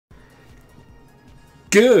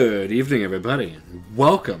Good evening, everybody.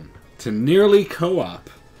 Welcome to Nearly Co-op.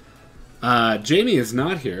 Jamie is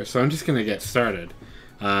not here, so I'm just going to get started.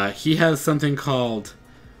 He has something called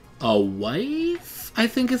a wife, I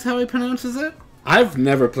think is how he pronounces it. I've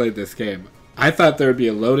never played this game. I thought there would be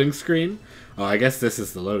a loading screen. Oh, I guess this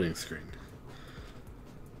is the loading screen.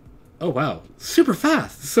 Oh, wow. Super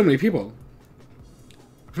fast. So many people.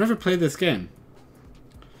 I've never played this game.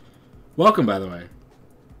 Welcome, by the way.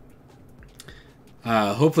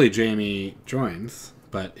 Hopefully Jamie joins,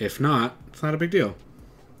 but if not, it's not a big deal.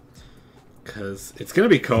 Because it's going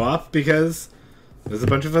to be co-op because there's a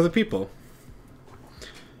bunch of other people.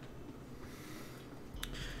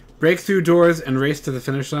 Break through doors and race to the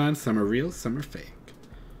finish line. Some are real, some are fake.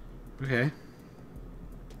 Okay.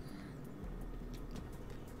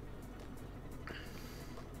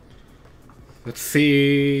 Let's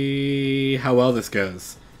see how well this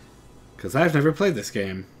goes. Because I've never played this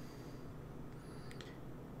game.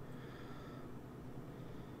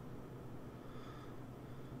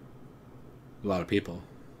 A lot of people.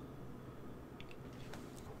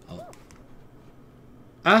 Oh.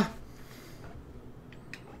 Ah!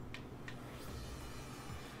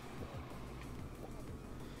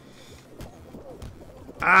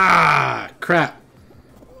 Ah! Crap.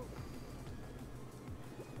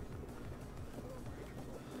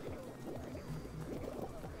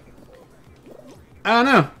 Oh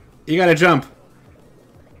no! You gotta jump.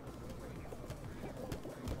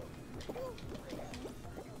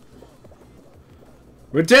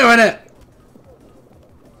 We're doing it!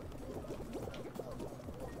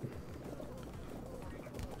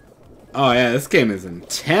 Oh yeah, this game is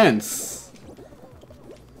intense.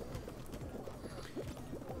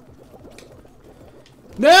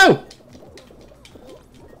 No!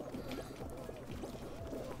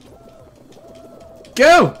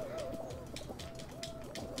 Go!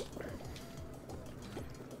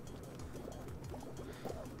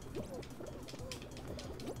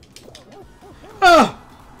 Oh!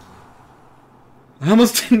 I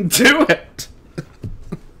almost didn't do it!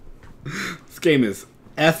 This game is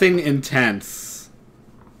effing intense.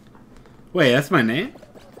 Wait, that's my name?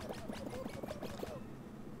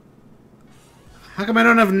 How come I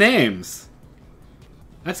don't have names?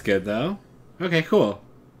 That's good, though. Okay, cool.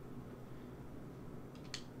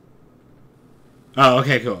 Oh,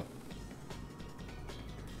 okay, cool.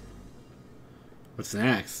 What's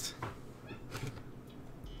next?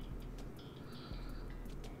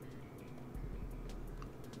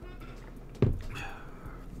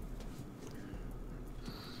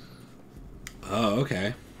 Oh,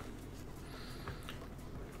 okay.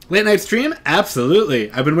 Late night stream? Absolutely.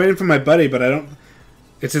 I've been waiting for my buddy, but I don't...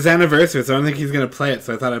 It's his anniversary, so I don't think he's going to play it,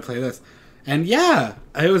 so I thought I'd play this. And yeah,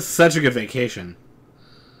 it was such a good vacation.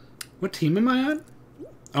 What team am I on?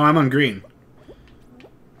 Oh, I'm on green.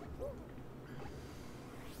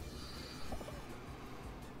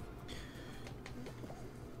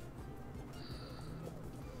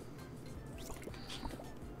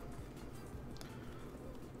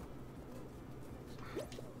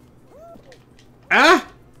 Ah!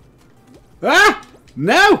 Ah!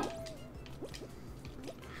 No!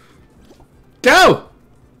 Go!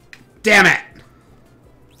 Damn it!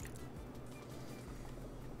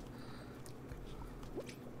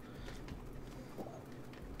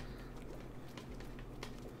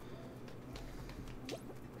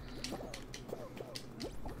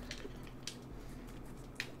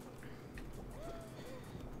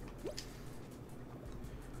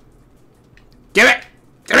 Give it!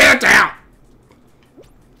 Give me the tail!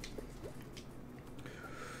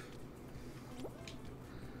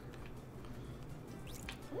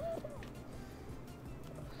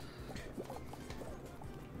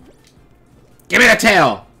 Give me the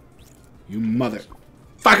tail! You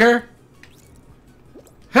motherfucker!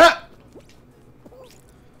 Huh!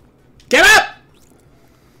 Get up!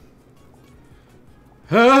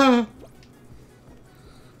 Huh!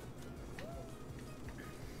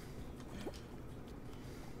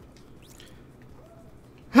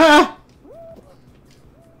 Huh!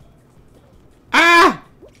 Ah!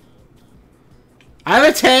 I have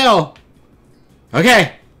a tail!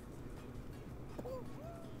 Okay.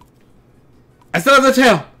 I still have the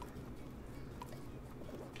tail.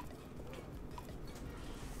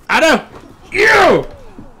 I know. You.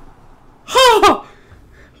 Oh!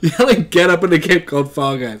 Yelling "Get up" in a game called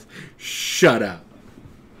Fall Guys. Shut up.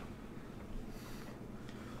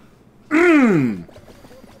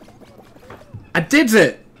 I did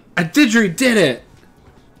it. I did it.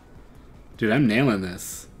 Dude, I'm nailing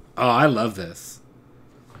this. Oh, I love this.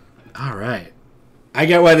 All right. I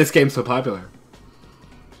get why this game's so popular.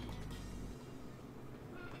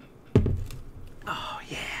 Oh,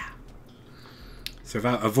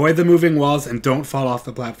 Survive. Avoid the moving walls and don't fall off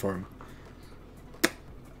the platform.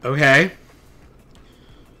 Okay.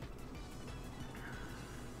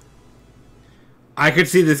 I could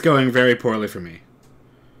see this going very poorly for me.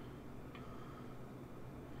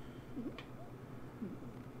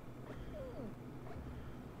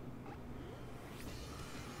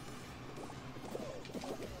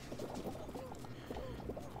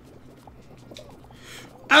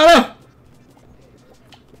 Oh!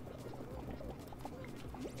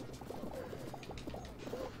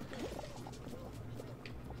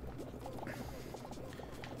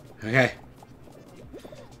 Okay.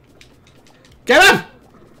 Get up!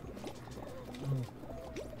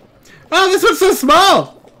 Oh, this one's so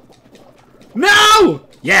small! No!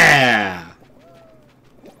 Yeah!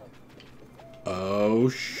 Oh,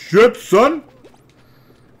 shit, son!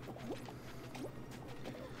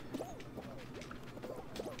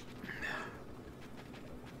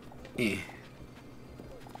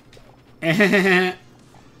 I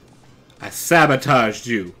sabotaged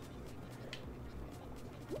you.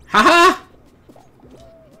 Ha ha!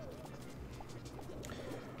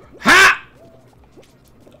 Ha!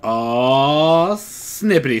 Oh,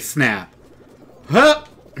 snippity snap. Huh!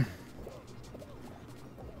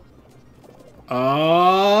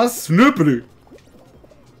 Oh, snippity.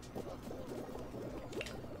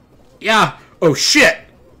 Yeah. Oh shit.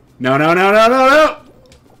 No, no, no, no, no, no.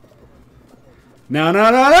 No,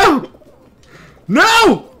 no, no, no!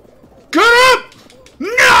 No! Get up!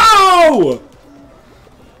 No!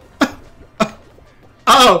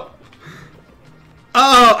 Oh!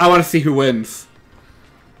 Oh, I want to see who wins.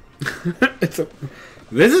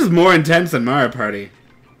 This is more intense than Mario Party.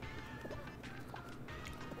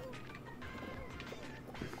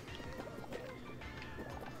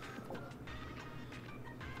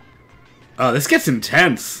 Oh, this gets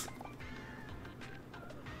intense.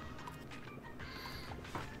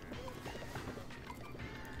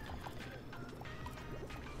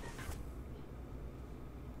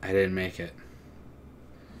 I didn't make it.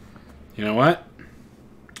 You know what?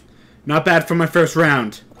 Not bad for my first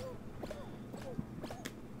round.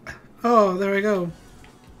 Oh, there we go.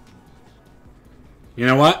 You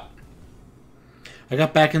know what? I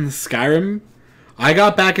got back into Skyrim. I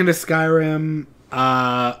got back into Skyrim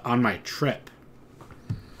on my trip.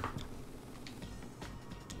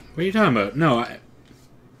 What are you talking about? No,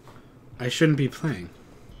 I shouldn't be playing.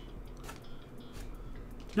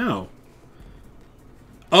 No.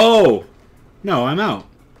 Oh! No, I'm out.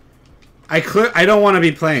 I don't want to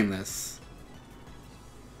be playing this.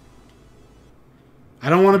 I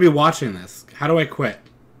don't want to be watching this. How do I quit?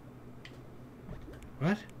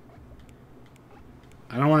 What?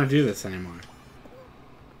 I don't want to do this anymore.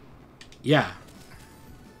 Yeah.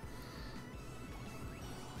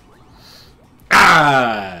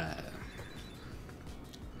 Ah!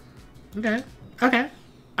 Okay. Okay.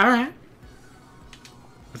 Alright.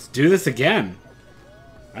 Let's do this again.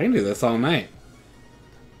 I can do this all night.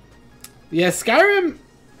 Yeah, Skyrim.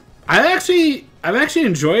 I'm actually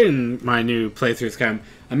enjoying my new playthrough Skyrim.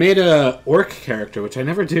 I made a orc character, which I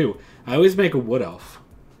never do. I always make a wood elf.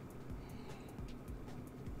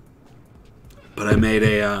 But I made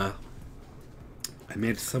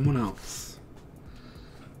someone else.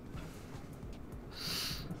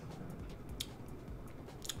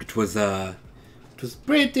 It was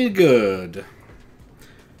pretty good.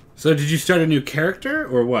 So did you start a new character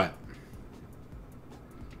or what?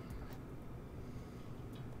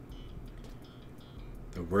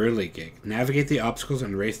 The whirligig. Navigate the obstacles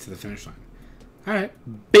and race to the finish line. Alright.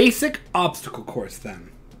 Basic obstacle course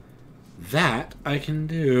then. That I can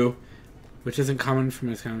do. Which isn't common for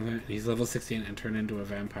my Skyrim. He's level 16 and turned into a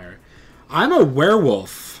vampire. I'm a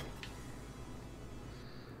werewolf.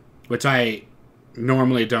 Which I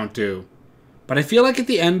normally don't do. But I feel like at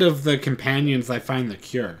the end of the companions I find the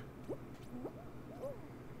cure.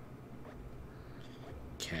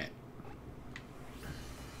 Okay.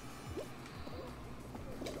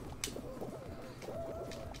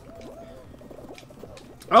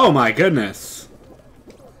 Oh my goodness.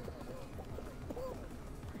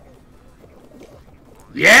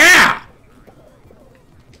 Yeah!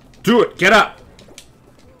 Do it. Get up.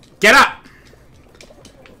 Get up.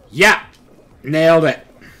 Yeah. Nailed it.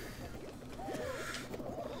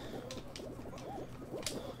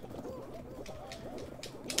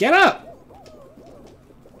 Get up.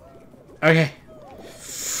 Okay.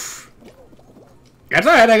 That's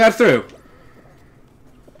alright, I got through.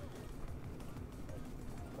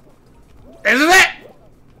 This is it!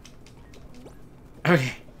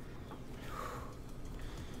 Okay.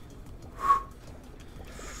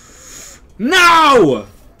 No!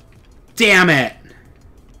 Damn it!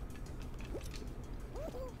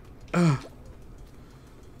 Ugh.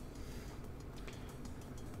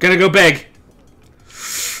 Gonna go big.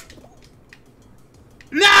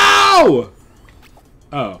 No!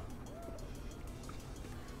 Oh.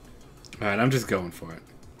 Alright, I'm just going for it.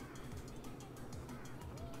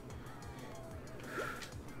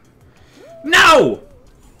 No!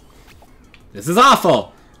 This is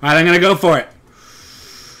awful. Alright, I'm gonna go for it.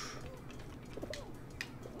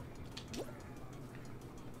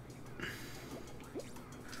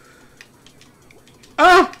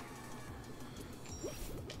 Ah!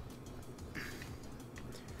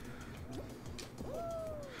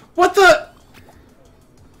 What the?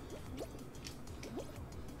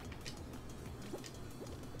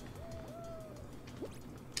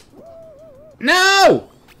 No!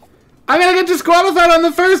 I'm gonna get disqualified on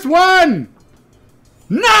the first one!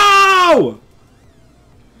 No!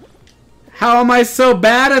 How am I so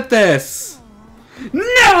bad at this?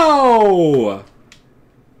 No!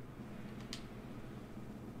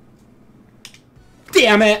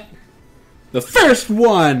 Damn it! The first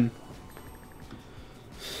one!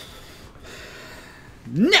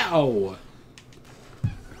 No!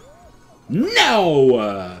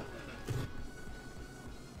 No!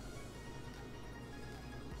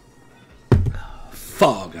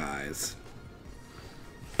 Fall Guys.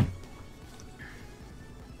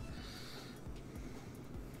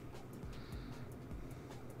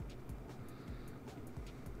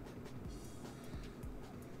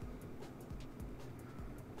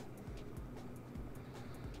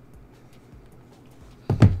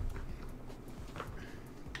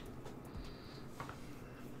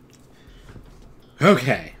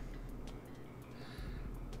 Okay.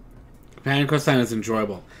 Companion quest line is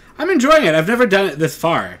enjoyable. I'm enjoying it. I've never done it this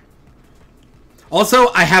far. Also,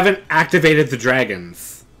 I haven't activated the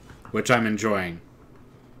dragons, which I'm enjoying.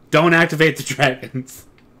 Don't activate the dragons.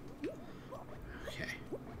 Okay.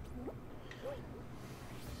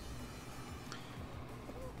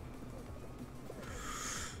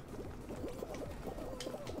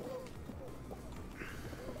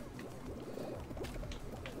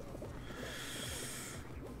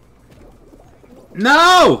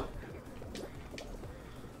 No!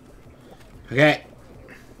 Okay.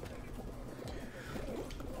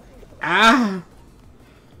 Ah!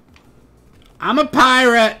 I'm a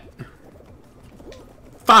pirate!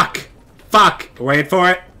 Fuck! Fuck! Wait for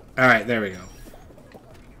it. Alright, there we go.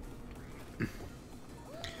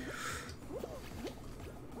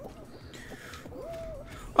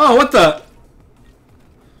 Oh, what the?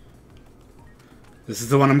 This is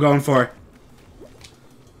the one I'm going for.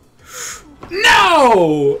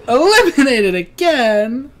 No! Eliminated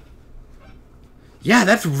again! Yeah,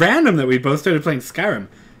 that's random that we both started playing Skyrim.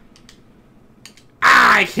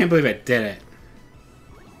 Ah, I can't believe I did it.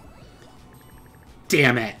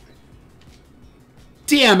 Damn it.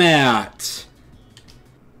 Damn it!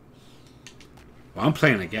 Well, I'm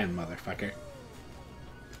playing again, motherfucker.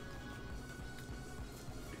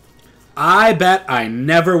 I bet I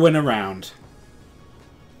never win a round.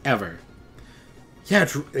 Ever. Yeah,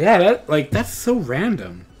 that's so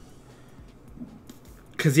random.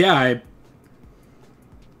 'Cause yeah,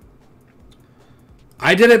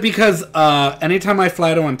 I did it because anytime I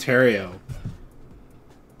fly to Ontario,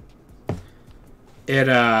 it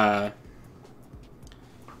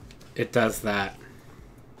does that.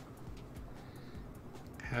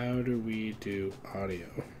 How do we do audio?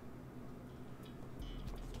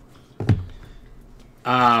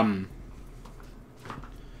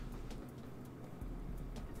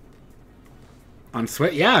 On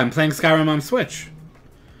Switch? Yeah, I'm playing Skyrim on Switch.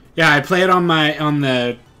 Yeah, I play it on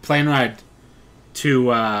the plane ride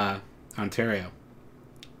to Ontario.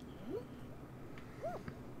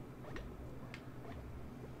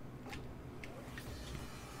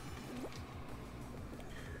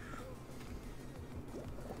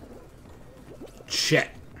 Shit.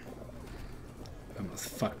 I almost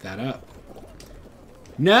fucked that up.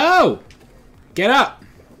 No! Get up!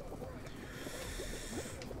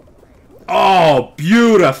 Oh,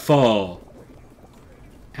 beautiful!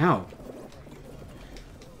 Ow.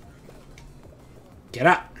 Get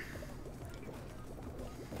up.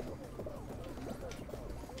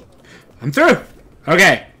 I'm through.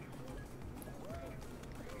 Okay.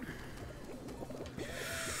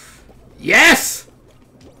 Yes!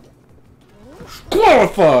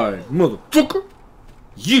 Qualified, motherfucker.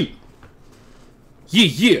 Yeah.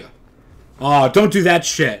 Yeah. Oh, don't do that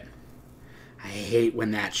shit. I hate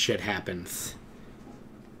when that shit happens.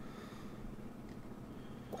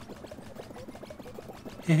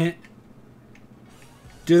 Do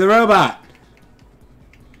the robot.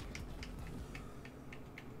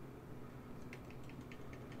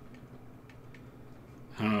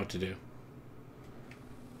 I don't know what to do.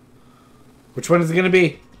 Which one is it going to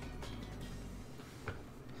be?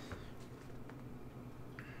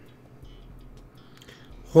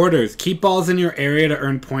 Hoarders. Keep balls in your area to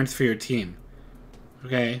earn points for your team.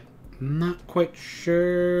 Okay. Not quite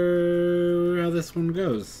sure how this one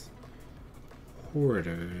goes.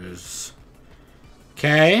 Hoarders.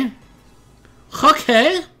 Okay.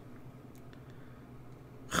 Okay.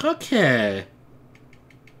 Okay.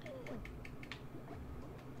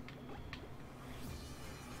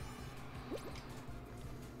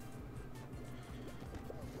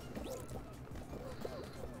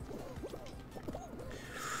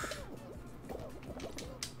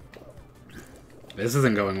 This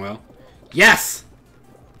isn't going well. Yes!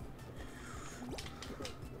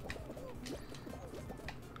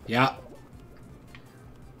 Yeah.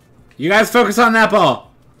 You guys focus on that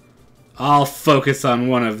ball. I'll focus on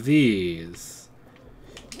one of these.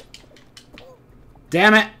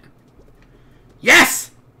 Damn it.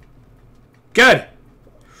 Yes! Good.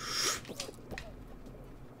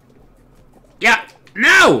 Yeah.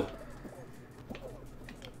 No!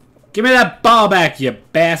 Give me that ball back, you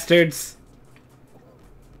bastards.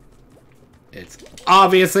 It's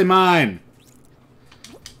obviously mine.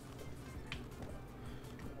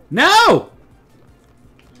 No!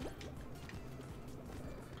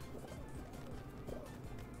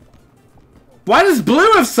 Why does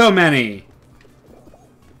blue have so many?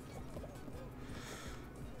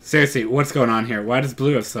 Seriously, what's going on here? Why does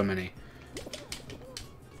blue have so many?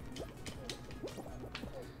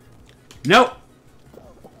 Nope.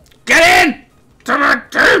 Get in! To my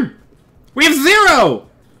team! We have 0!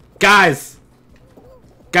 Guys!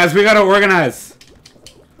 Guys, we gotta organize.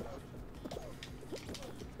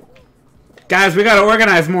 Guys, we gotta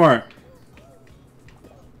organize more.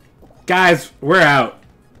 Guys, we're out.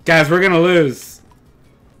 Guys, we're gonna lose.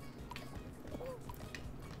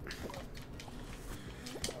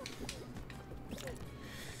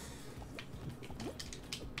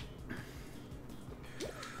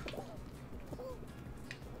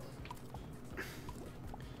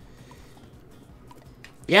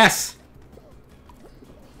 Yes!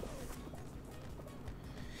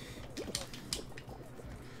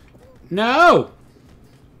 No!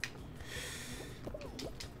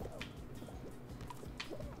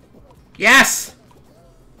 Yes!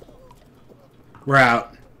 We're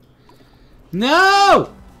out.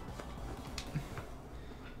 No!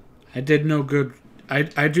 I did no good.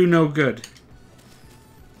 I do no good.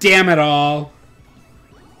 Damn it all.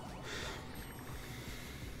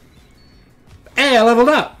 Hey, I leveled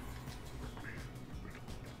up.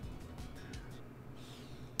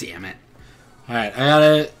 Damn it. Alright, I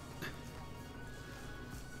gotta...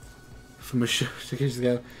 From a show to kids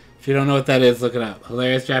ago. If you don't know what that is, look it up.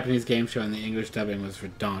 Hilarious Japanese game show, and the English dubbing was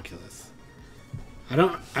redonkulous. I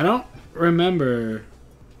don't remember.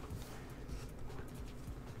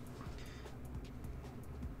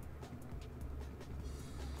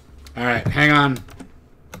 Alright, hang on.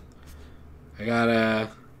 I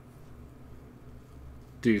gotta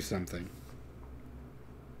do something.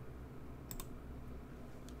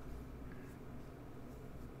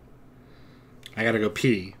 I gotta go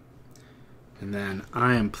pee. And then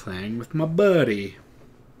I am playing with my buddy.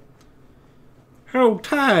 Hold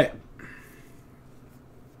tight.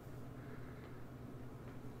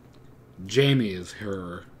 Jamie is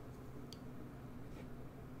her.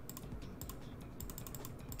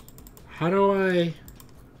 How do I...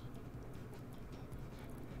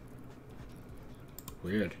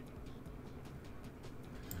 Weird.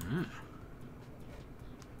 Ah.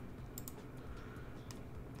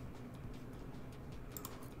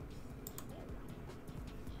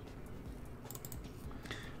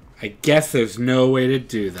 I guess there's no way to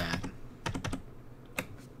do that.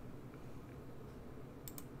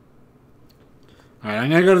 Alright,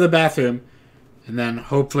 I'm gonna go to the bathroom, and then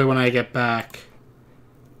hopefully when I get back,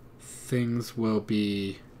 things will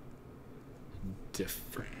be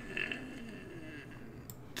different.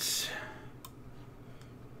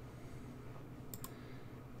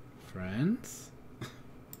 Friends?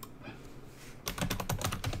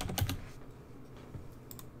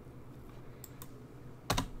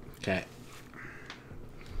 Okay.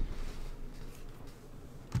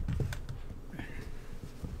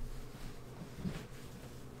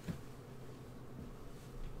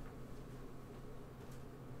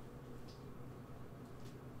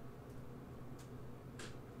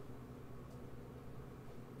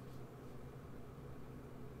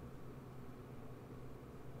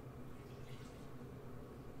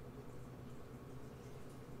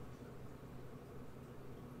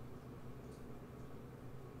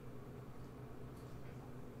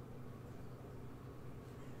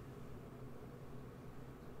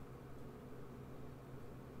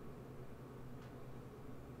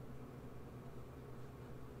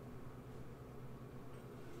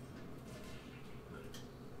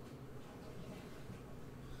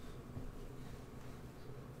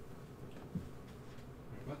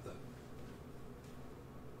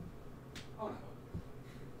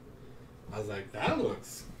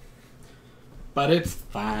 but it's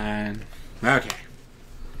fine. Okay.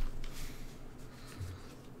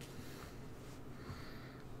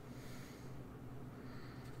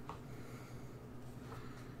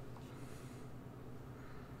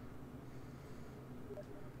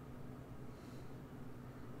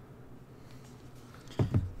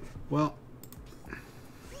 Well,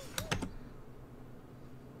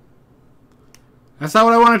 that's not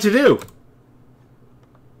what I wanted to do.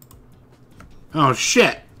 Oh,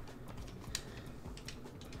 shit.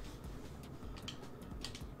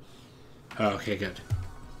 Oh, okay, good.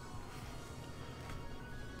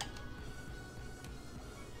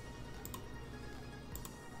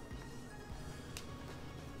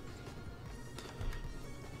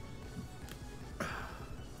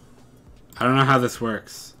 I don't know how this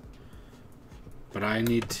works, but I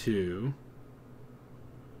need to...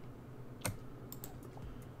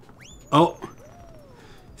 Oh!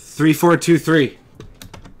 3, 4, 2, 3.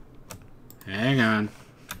 Hang on.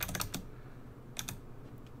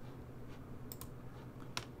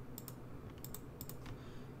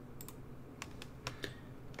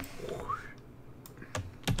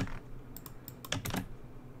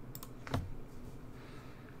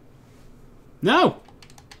 No!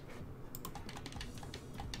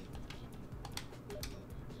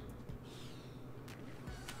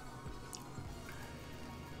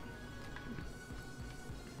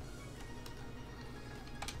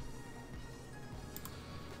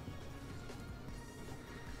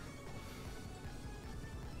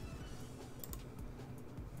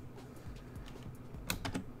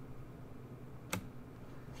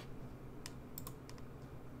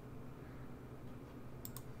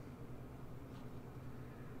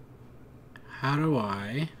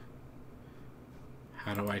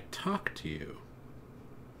 How do I talk to you?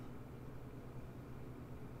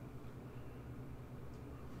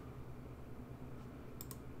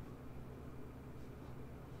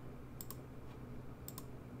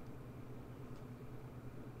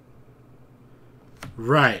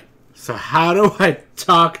 Right. So how do I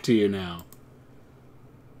talk to you now?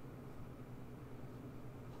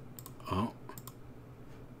 Oh.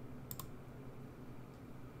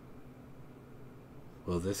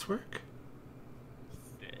 Will this work?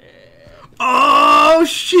 Oh,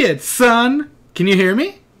 shit, son. Can you hear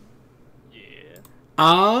me? Yeah.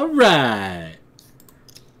 All right.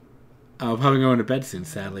 I'll probably go into bed soon,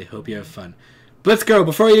 sadly. Hope you have fun. Blitzgo,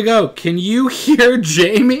 before you go, can you hear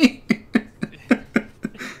Jamie?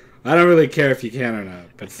 I don't really care if you can or not,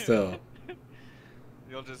 but still.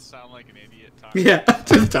 You'll just sound like an idiot talking. Yeah,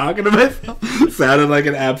 just talking to myself. Sounded like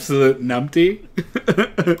an absolute numpty.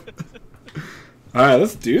 Alright,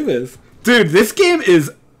 let's do this. Dude, this game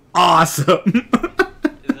is awesome.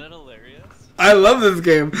 Isn't it hilarious? I love this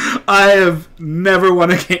game. I have never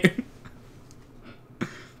won a game.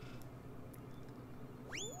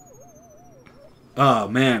 Oh,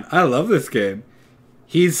 man. I love this game.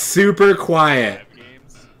 He's super quiet.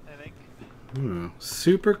 Games, I think.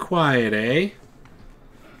 Super quiet, eh?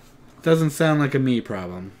 Doesn't sound like a me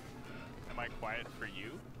problem. Am I quiet for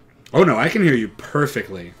you? Oh, no. I can hear you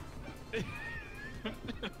perfectly.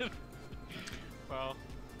 Well,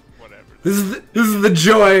 whatever. This is the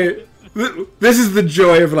joy. This is the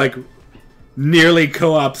joy of like nearly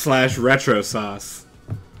co-op / retro sauce.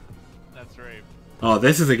 That's right. Oh,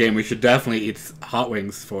 this is a game we should definitely eat hot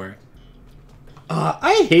wings for.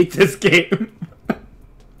 I hate this game.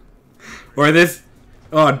 Or this.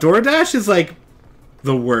 Oh, DoorDash is like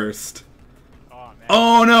the worst. Oh, man.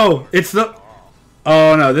 Oh no, it's the.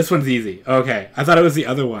 Oh no, this one's easy. Okay, I thought it was the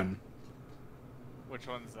other one. Which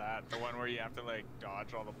one's that? The one where you have to like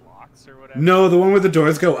dodge all the blocks or whatever? No, the one where the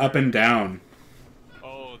doors go up and down.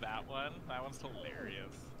 Oh, that one? That one's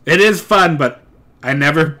hilarious. It is fun, but I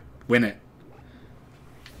never win it.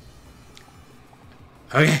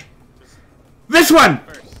 Okay. This one!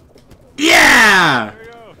 First. Yeah! There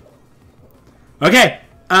we go. Okay.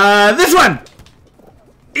 This one!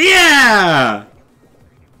 Yeah!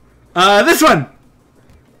 This one!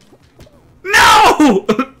 No!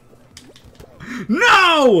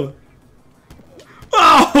 No!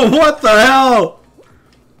 Oh, what the hell?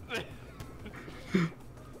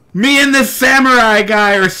 Me and this samurai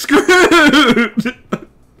guy are screwed!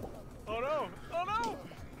 Oh no! Oh no!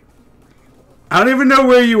 I don't even know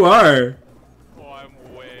where you are. Oh,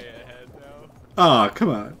 I'm way ahead now. Oh, come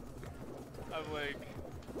on. I'm like...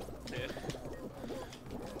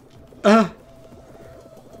 Oh,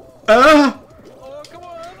 come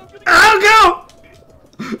on! I'm gonna I'll go!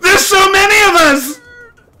 There's so many of us!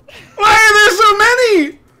 Why are there so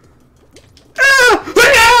many?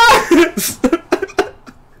 Yes!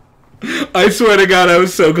 I swear to God, I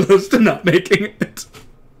was so close to not making it.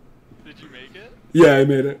 Did you make it? Yeah, I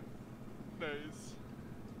made it. Nice.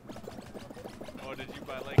 Oh, did you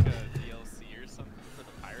buy like a DLC or something for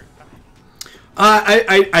the pirate pack?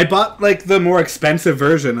 I bought like the more expensive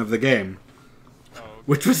version of the game, Oh, okay.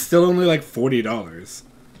 which was still only like $40.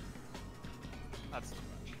 That's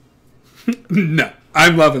too much. No,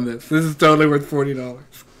 I'm loving this. This is totally worth $40.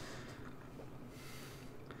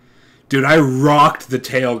 Dude, I rocked the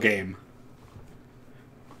tail game.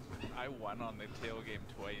 I won on the tail game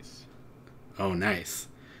twice. Oh, nice.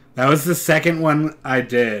 That was the second one I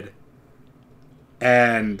did.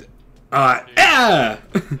 And, yeah!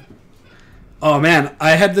 Oh, man,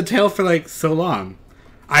 I had the tail for, like, so long.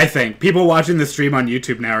 I think. People watching the stream on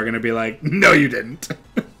YouTube now are going to be like, no, you didn't.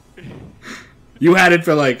 You had it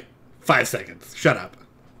for, like, 5 seconds. Shut up.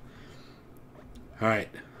 Alright.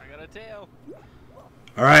 I got a tail.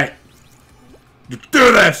 Alright.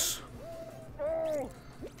 Do this! Oh.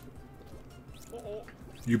 Oh.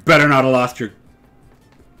 You better not have lost your...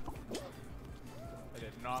 I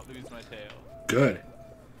did not lose my tail. Good.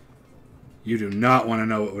 You do not want to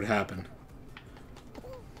know what would happen.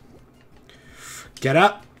 Get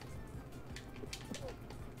up.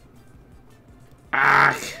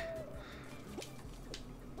 Ah.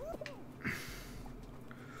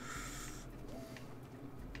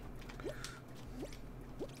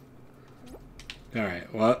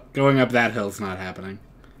 Alright, well, going up that hill's not happening.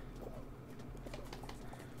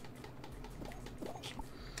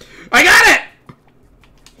 I got it!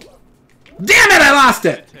 Damn it, I lost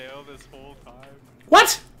it! Tail this whole time.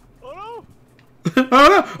 What? Oh Oh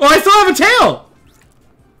no! Oh, I still have a tail!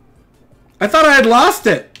 I thought I had lost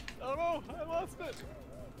it. no! Oh no! I lost it.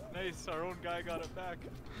 Nice, our own guy got it back.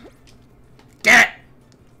 Get it!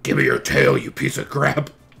 Give me your tail, you piece of crap.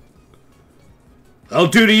 I'll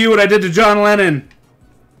do to you what I did to John Lennon.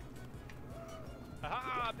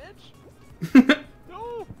 Ah, bitch!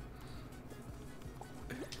 No!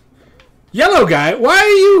 Yellow guy, why are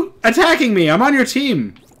you attacking me? I'm on your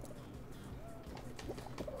team.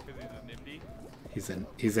 Because he's a NIMBY.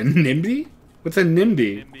 He's a NIMBY? What's a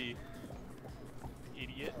NIMBY? NIMBY.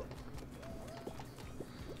 Idiot.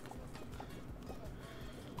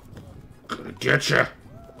 Gonna get you.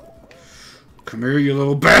 Come here, you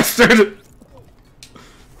little bastard.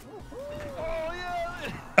 Oh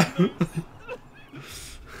yeah!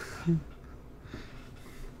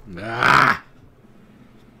 Ah.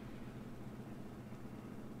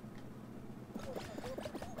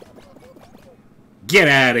 Get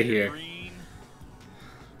out of here. Green.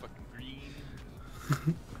 Fucking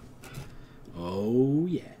green. Oh,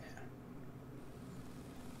 yeah.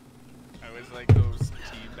 I always like those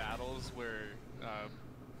team battles where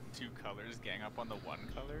two colors gang up on the one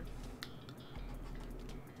color.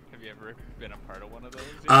 Have you ever been a part of one of those?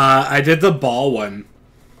 I did the ball one.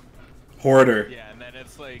 Hoarder. Yeah, and then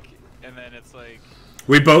it's like,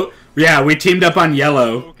 We both, yeah, we teamed up on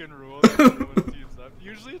yellow. broken rule. Everyone teams up.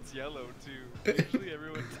 Usually it's yellow too. Usually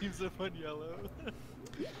everyone teams up on yellow.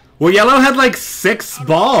 Well, yellow had like 6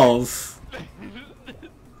 balls.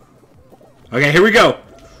 Okay, here we go.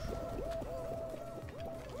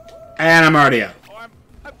 And I'm already out. Oh,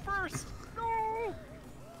 I'm first. No.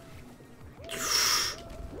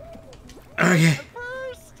 Okay. I'm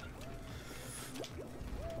first.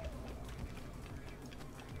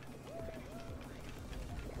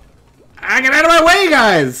 Get out of my way,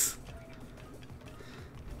 guys!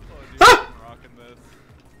 Oh, dude, Ah! I'm rocking this.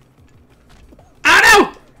 Oh,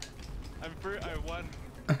 no! I'm first. I won.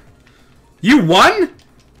 You won?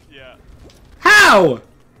 Yeah. How?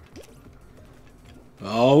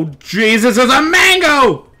 Oh, Jesus, there's a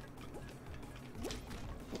mango!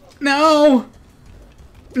 No!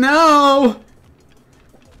 No!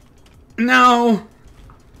 No!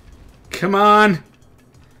 Come on!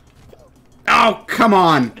 Oh, come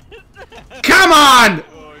on! Come on!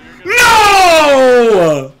 Oh, you're gonna.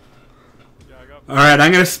 No! Yeah, I got. Alright,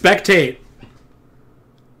 I'm gonna spectate.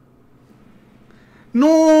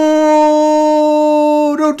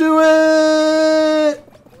 No! Don't do it!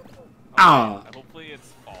 Ah. Hopefully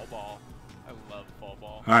it's fall ball. I love fall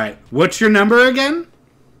ball. Alright, what's your number again?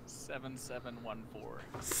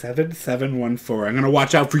 7714. 7714. I'm gonna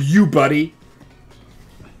watch out for you, buddy.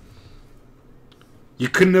 You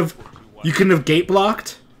couldn't have gate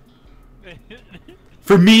blocked?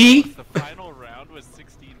 For me? The final round was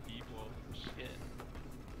 16 people. Shit.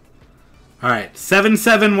 Alright,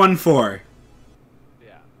 7714.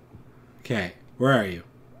 Yeah. Okay, where are you?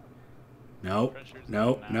 Nope, Pressure's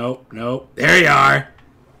nope, on now. nope, nope. There you are.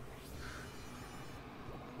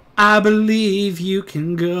 I believe you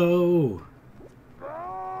can go.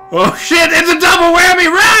 Oh shit, it's a double whammy,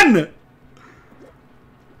 run!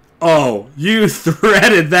 Oh, you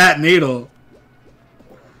threaded that needle.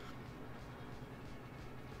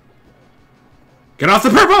 Get off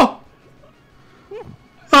the purple!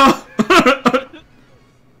 Oh!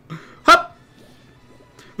 Hup!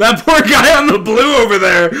 That poor guy on the blue over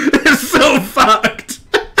there is so fucked.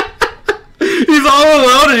 He's all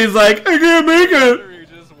alone and he's like, I can't make it. He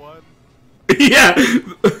just won. Yeah.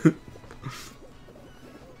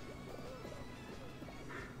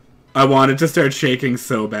 I wanted to start shaking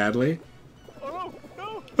so badly. Oh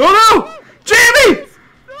no! Oh no! Jamie!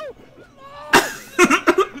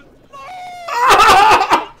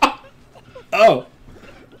 Oh.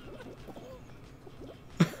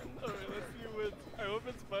 Alright, let's see who wins. I hope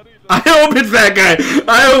it's funny. I hope it's that guy.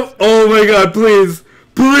 I hope. Oh my god, please.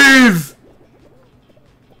 Please.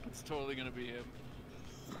 It's totally gonna be him.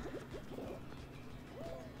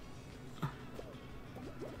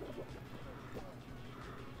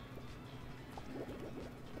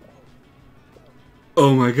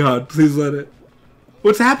 Oh my god, please let it.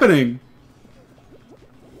 What's happening?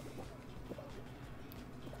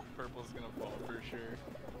 Purple's gonna fall for sure.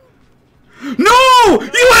 No!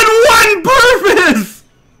 You had one purpose!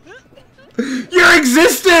 Your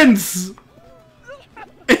existence!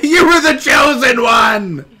 You were the chosen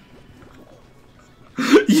one!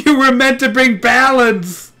 You were meant to bring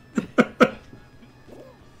balance!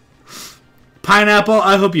 Pineapple,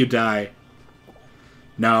 I hope you die.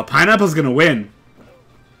 No, Pineapple's gonna win.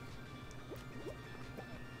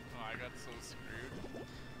 Oh, I got so screwed.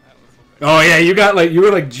 That was Oh yeah, you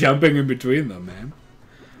were like jumping in between them, man.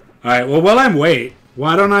 Alright, well while I'm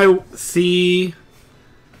why don't I see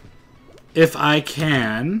if I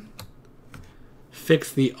can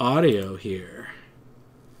fix the audio here.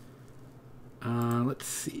 Let's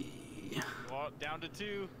see. well, down to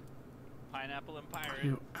 2. Pineapple and pirate.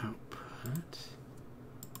 Audio output.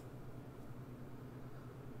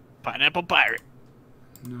 Pineapple pirate.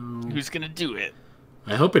 No. Who's gonna do it?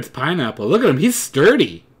 I hope it's Pineapple. Look at him, he's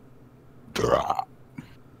sturdy. I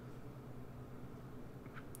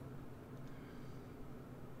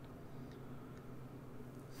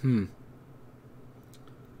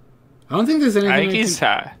don't think there's anything. I think he's.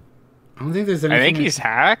 I don't think there's anything. I think he's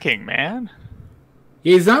hacking, man.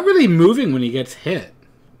 Yeah, he's not really moving when he gets hit.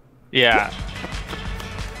 Yeah.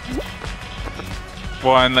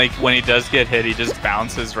 Well, and like when he does get hit, he just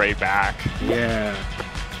bounces right back. Yeah.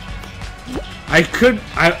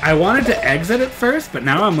 I wanted to exit it first, but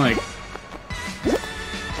now I'm like,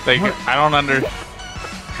 Like what?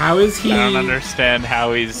 How is he? I don't understand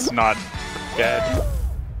how he's not dead.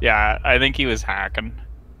 Yeah, I think he was hacking.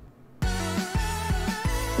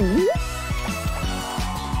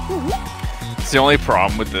 It's the only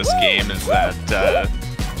problem with this game is that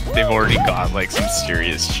they've already got like some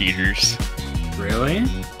serious cheaters. Really?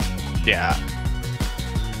 Yeah.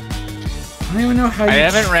 I don't even know how. I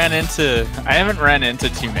haven't ran into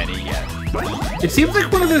too many yet. It seems like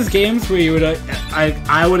one of those games where you would,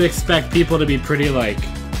 I would expect people to be pretty like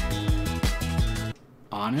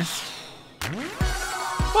honest.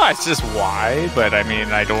 Well, it's just why, but I mean,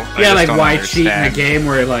 I don't. Yeah, I just like don't why understand. cheat in a game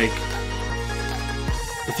where like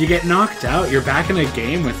if you get knocked out, you're back in a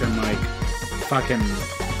game within like fucking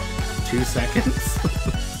 2 seconds.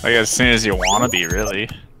 Like as soon as you want to be, really.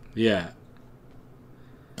 Yeah.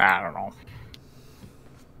 I don't know.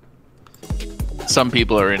 Some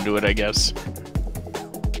people are into it, I guess.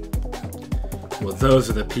 Well, those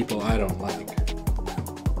are the people I don't like.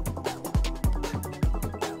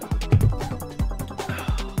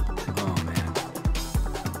 Oh man,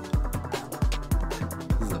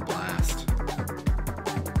 this is a blast.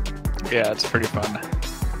 Yeah, it's pretty fun.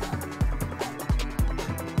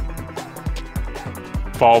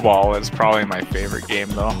 Fall Ball is probably my favorite game,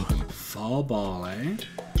 though. Fall Ball, eh?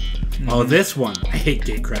 Oh, this one. I hate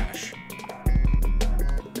Gate Crash.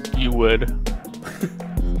 You would.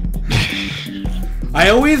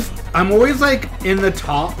 I'm always like in the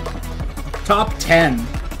top 10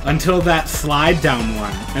 until that slide down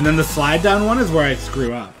one, and then the slide down one is where I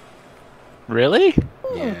screw up. Really?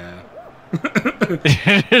 Yeah.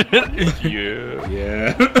 Yeah.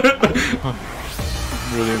 Yeah. I'm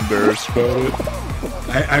really embarrassed about it.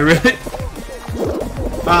 I really.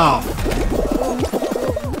 Oh.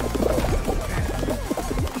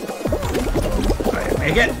 I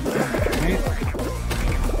make it.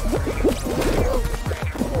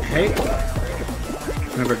 Hey.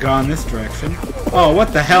 Never gone this direction. Oh,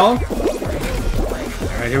 what the hell?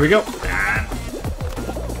 Alright, here we go.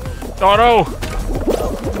 Oh no!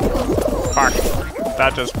 Fuck.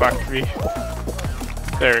 That just fucked me.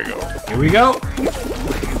 There we go. Here we go.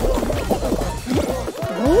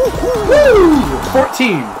 Woo!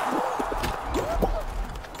 14. I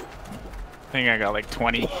think I got like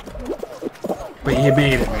 20. But you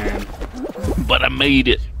made it, man. But I made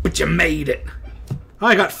it. But you made it. Oh,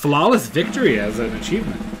 I got flawless victory as an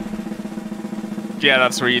achievement. Yeah,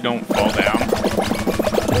 that's where you don't fall down.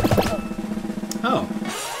 Oh.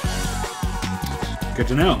 Good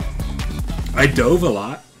to know. I dove a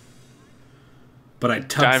lot. But I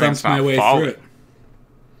tub-thumped my way through it.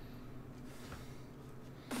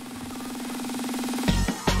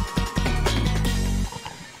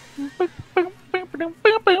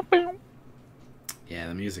 Yeah,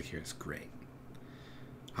 the music here is great.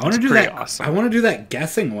 I want to do that. Awesome. I want to do that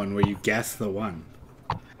guessing one where you guess the one.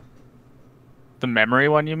 The memory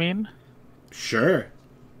one, you mean? Sure.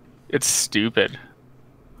 It's stupid.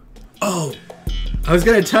 Oh, I was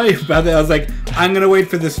gonna tell you about that. I was like, I'm gonna wait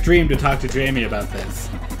for the stream to talk to Jamie about this.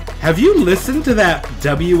 Have you listened to that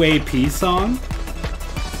WAP song?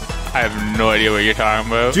 I have no idea what you're talking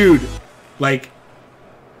about. Dude, like,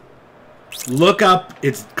 look up.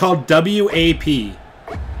 It's called WAP.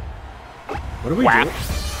 What are we WAP. doing?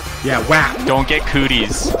 Yeah, WAP. Don't get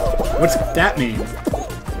cooties. What's that mean?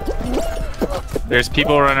 There's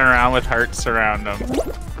people running around with hearts around them.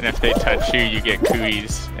 And if they touch you, you get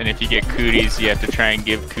cooties. And if you get cooties, you have to try and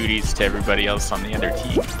give cooties to everybody else on the other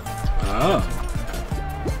team. Oh.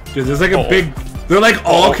 Dude, there's like a big... They're like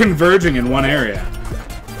all converging in one area.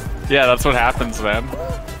 Yeah, that's what happens, man.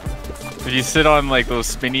 If you sit on like those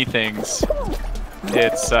spinny things,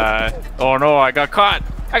 it's, oh no, I got caught!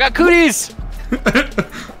 I got cooties!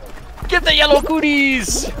 Get the yellow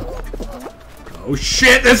cooties! Oh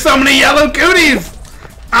shit, there's so many yellow cooties!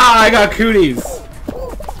 Ah, I got cooties.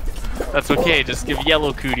 That's okay, just give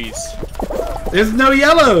yellow cooties. There's no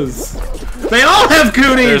yellows. They all have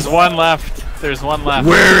cooties! There's one left. There's one left.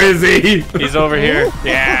 Where is he? He's over here.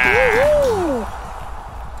 Yeah!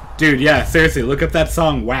 Dude, yeah, seriously, look up that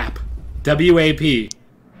song WAP. W-A-P.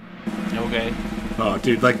 Okay. Oh,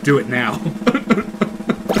 dude, like, do it now.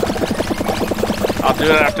 I'll do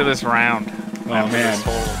it after this round. Oh, after man. This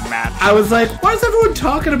whole match. I was like, why is everyone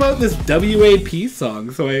talking about this WAP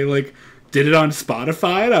song? So I, like, did it on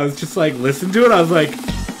Spotify, and I was just, like, listening to it. I was like,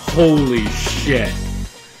 holy shit.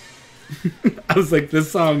 I was like,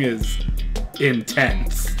 this song is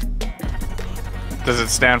intense. Does it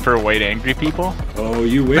stand for white angry people? Oh,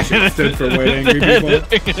 you wish it stood for white angry people.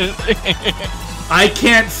 I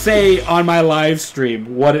can't say on my live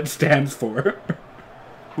stream what it stands for.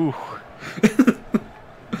 Whew.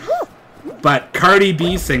 But Cardi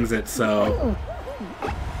B sings it, so...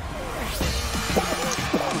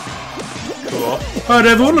 Cool. Alright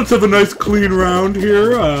everyone, let's have a nice clean round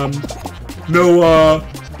here. No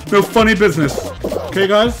funny business. Okay,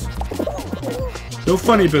 guys? No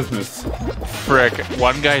funny business. Frick,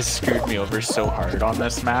 one guy screwed me over so hard on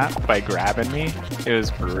this map by grabbing me. It was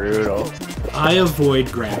brutal. I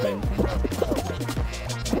avoid grabbing.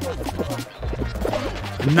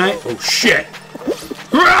 Oh shit!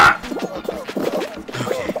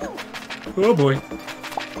 Okay. Oh boy.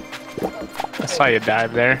 I saw you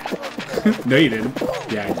dive there. No, you didn't.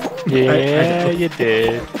 Yeah, I did. Yeah, you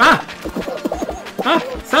did. Ah! Ah!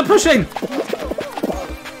 Stop pushing!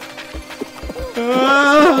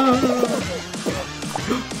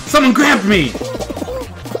 Someone grabbed me!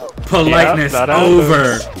 Politeness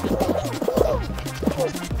over.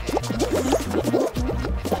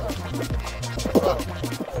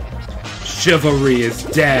 Chivalry is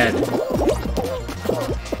dead.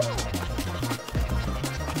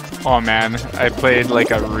 Oh man, I played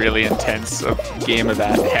like a really intense game of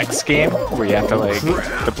that hex game where you have to like,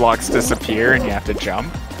 the blocks disappear and you have to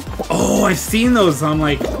jump. Oh, I've seen those on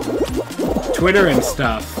like Twitter and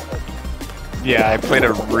stuff. Yeah, I played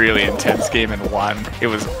a really intense game and won. It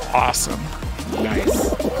was awesome.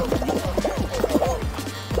 Nice.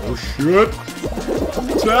 Oh shit.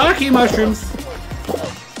 Taki mushrooms.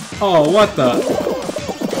 Oh, what the?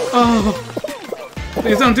 Oh.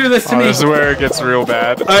 Please don't do this to me. This is where it gets real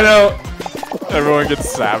bad. I know. Everyone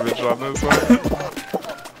gets savage on this one.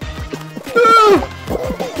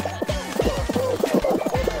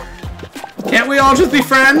 Can't we all just be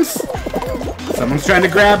friends? Someone's trying to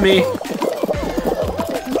grab me.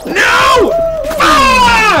 No!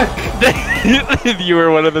 Fuck! You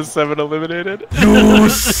were one of the 7 eliminated? You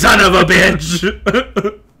son of a bitch!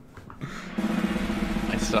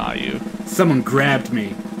 I saw you. Someone grabbed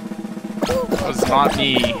me. It was not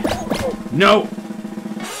me. No!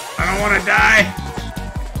 I don't want to die!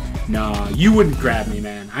 Nah, you wouldn't grab me,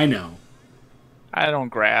 man. I know. I don't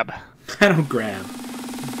grab. I don't grab.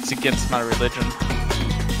 It's against my religion.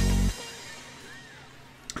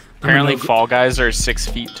 Apparently Fall Guys are 6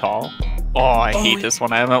 feet tall. Oh, I hate this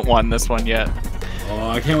one. I haven't won this one yet.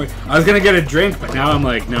 Oh, I can't wait. I was gonna get a drink, but now I'm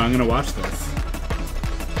like, no, I'm gonna watch this.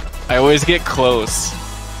 I always get close.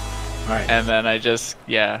 Alright. And then I just,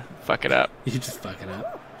 yeah, fuck it up. You just fuck it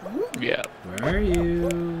up. Yeah. Where are you?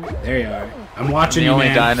 There you are. I'm watching The you, only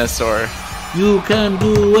man. dinosaur. You can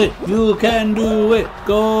do it. You can do it.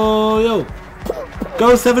 Go, yo.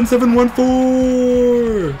 Go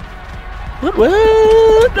 7714. What?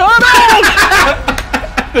 No, no!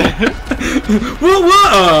 What?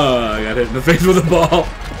 Oh, I got hit in the face with a ball.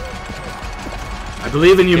 I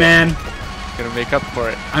believe in you, man. Gonna make up for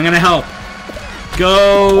it. I'm gonna help.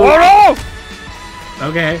 Go. Oh no!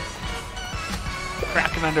 Okay.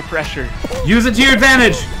 Cracking under pressure. Use it to your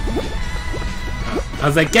advantage. I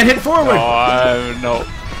was like, get hit forward. No.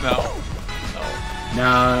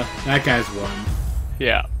 Nah, that guy's won.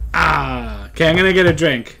 Yeah. Ah. Okay, I'm gonna get a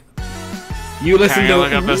drink. You listen to.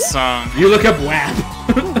 Look up this song. You look up WAP.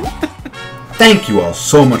 Thank you all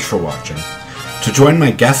so much for watching. To join my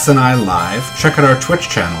guests and I live, check out our Twitch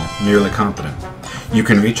channel, NearlyCompetent. You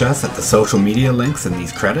can reach us at the social media links in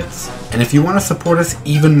these credits, and if you want to support us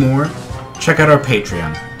even more, check out our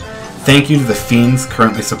Patreon. Thank you to the fiends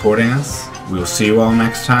currently supporting us. We will see you all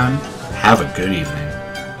next time. Have a good evening.